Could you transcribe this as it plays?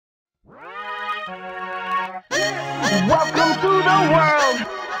Welcome to the world.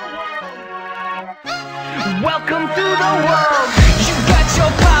 Welcome to the world. You got your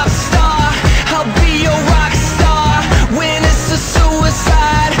pop star, I'll be your rock star. When it's a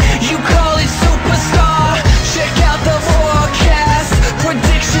suicide, you call it superstar. Check out the forecast,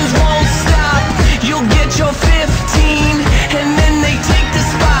 predictions won't stop. You'll get your 15, and then they take the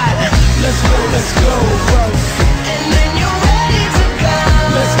spot. Let's go, let's go. And then you're ready to go.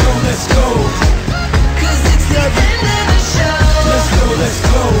 Let's go, let's go. 'Cause it's the end of the show. Let's go, let's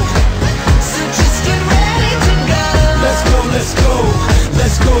go. So just get ready to go. Let's go, let's go.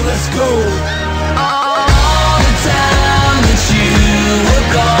 Let's go, let's go. All the time that you were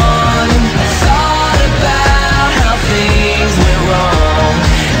gone, I thought about how things went wrong.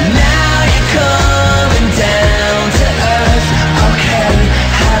 Now you're coming down to earth. Okay,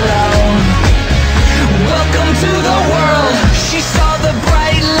 hello. Welcome to the world. She saw the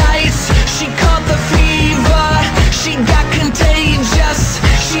bright lights, she caught the fever, she got contagious,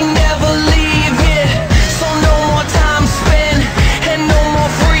 she never leave it. So no more time spent, and no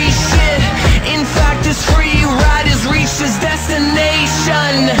more free shit. In fact, this free ride has reached its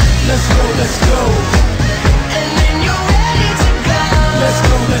destination. Let's go, let's go. And then you're ready to go. Let's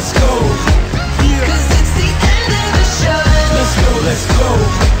go, let's go. 'Cause it's the end of the show. Let's go, let's go.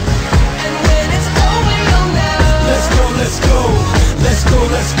 And when it's over, you'll know. Let's go, let's go. Let's go,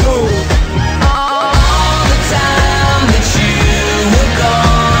 let's go. All the time that you were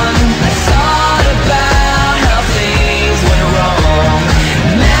gone, I thought about how things went wrong.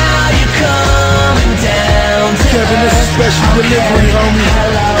 Now you're coming down to Kevin, this is special delivery, homie.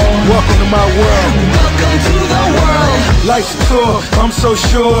 Hello. Welcome to my world. Welcome to the world. Life's a tour, I'm so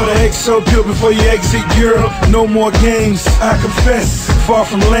sure. The egg so pure before you exit Europe. No more games, I confess. Far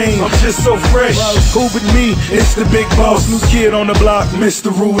from lame, I'm just so fresh. Who but me? It's the big boss. New kid on the block,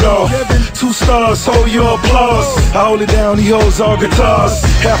 Mr. Rudolph. 2 stars, hold your applause. I hold it down, he holds all guitars.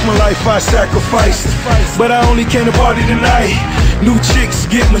 Half my life I sacrificed, but I only came to party tonight. New chicks,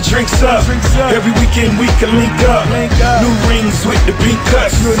 get my drinks up. Every weekend we can link up. New rings with the pink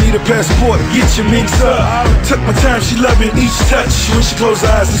cuts. You'll need a passport, get your minks up. Took my time, she loving each touch. When she close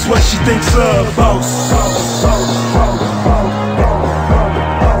her eyes, that's what she thinks of. Boss.